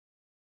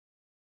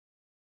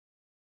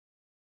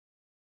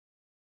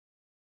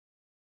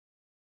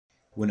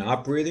When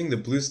operating the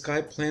Blue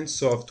Sky Planm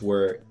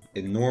software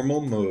in normal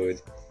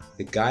mode,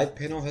 the guide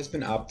panel has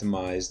been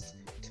optimized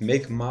to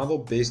make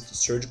model-based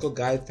surgical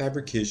guide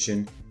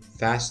fabrication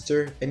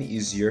faster and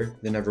easier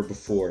than ever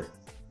before.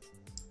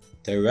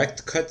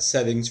 Direct cut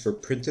settings for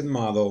printed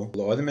model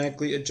will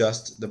automatically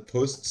adjust the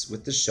posts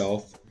with the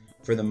shelf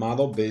for the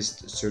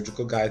model-based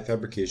surgical guide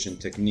fabrication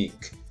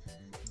technique.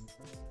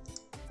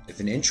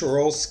 If an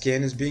intraoral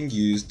scan is being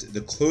used,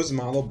 the Close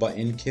Model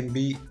button can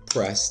be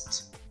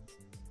pressed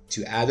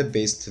to add a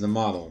base to the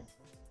model.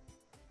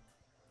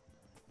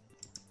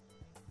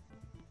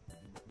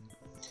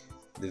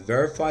 The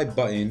Verify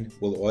button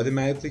will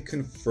automatically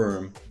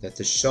confirm that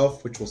the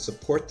shelf which will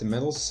support the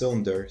metal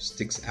cylinder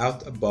sticks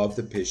out above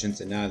the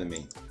patient's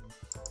anatomy.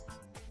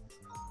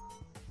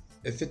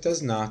 If it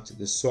does not,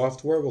 the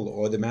software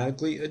will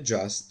automatically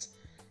adjust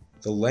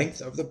the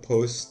length of the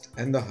post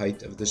and the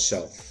height of the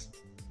shelf.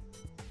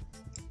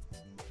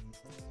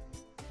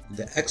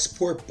 The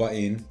Export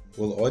button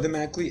will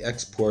automatically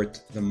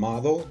export the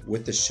model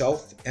with the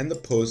shelf and the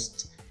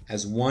post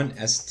as one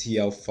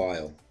STL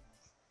file.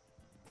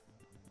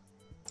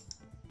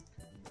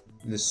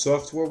 The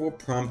software will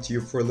prompt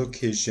you for a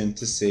location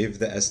to save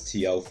the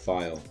STL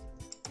file.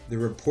 The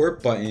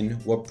Report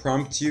button will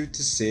prompt you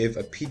to save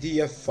a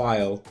PDF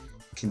file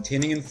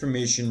containing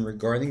information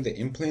regarding the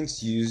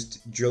implants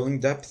used, drilling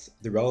depth,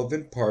 the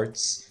relevant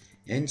parts,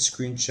 and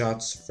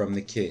screenshots from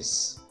the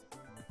case.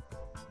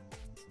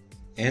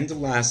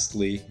 And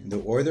lastly, the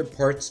Order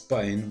Parts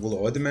button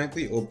will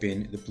automatically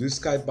open the Blue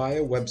Sky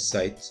Bio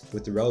website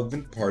with the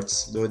relevant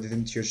parts loaded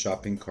into your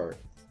shopping cart.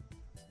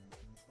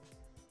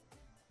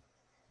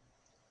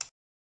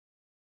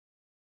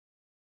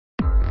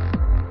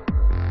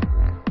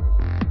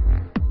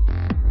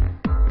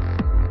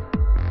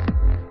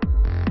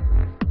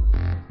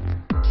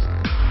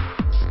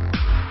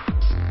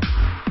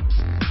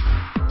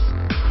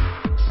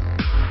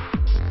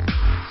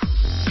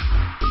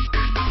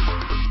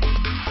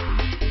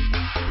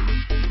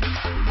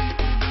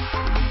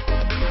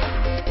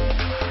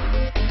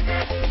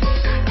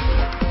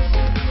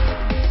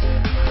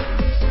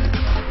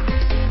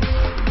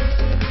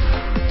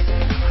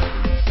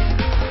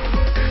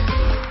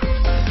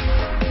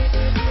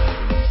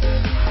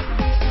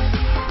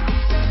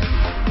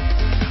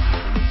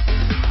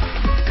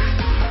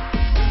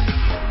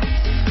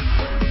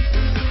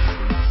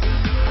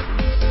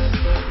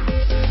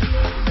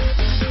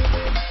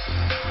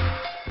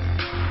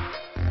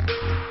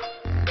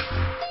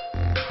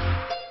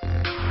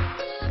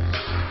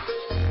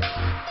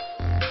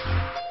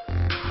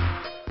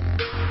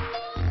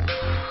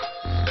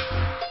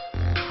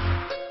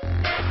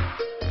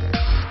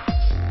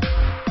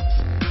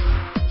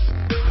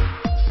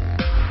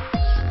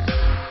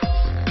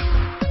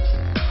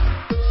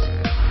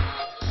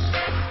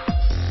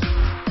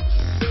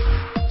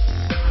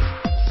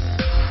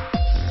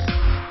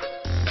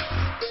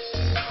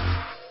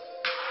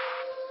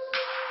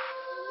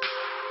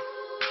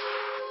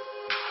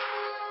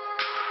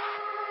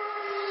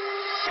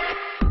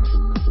 You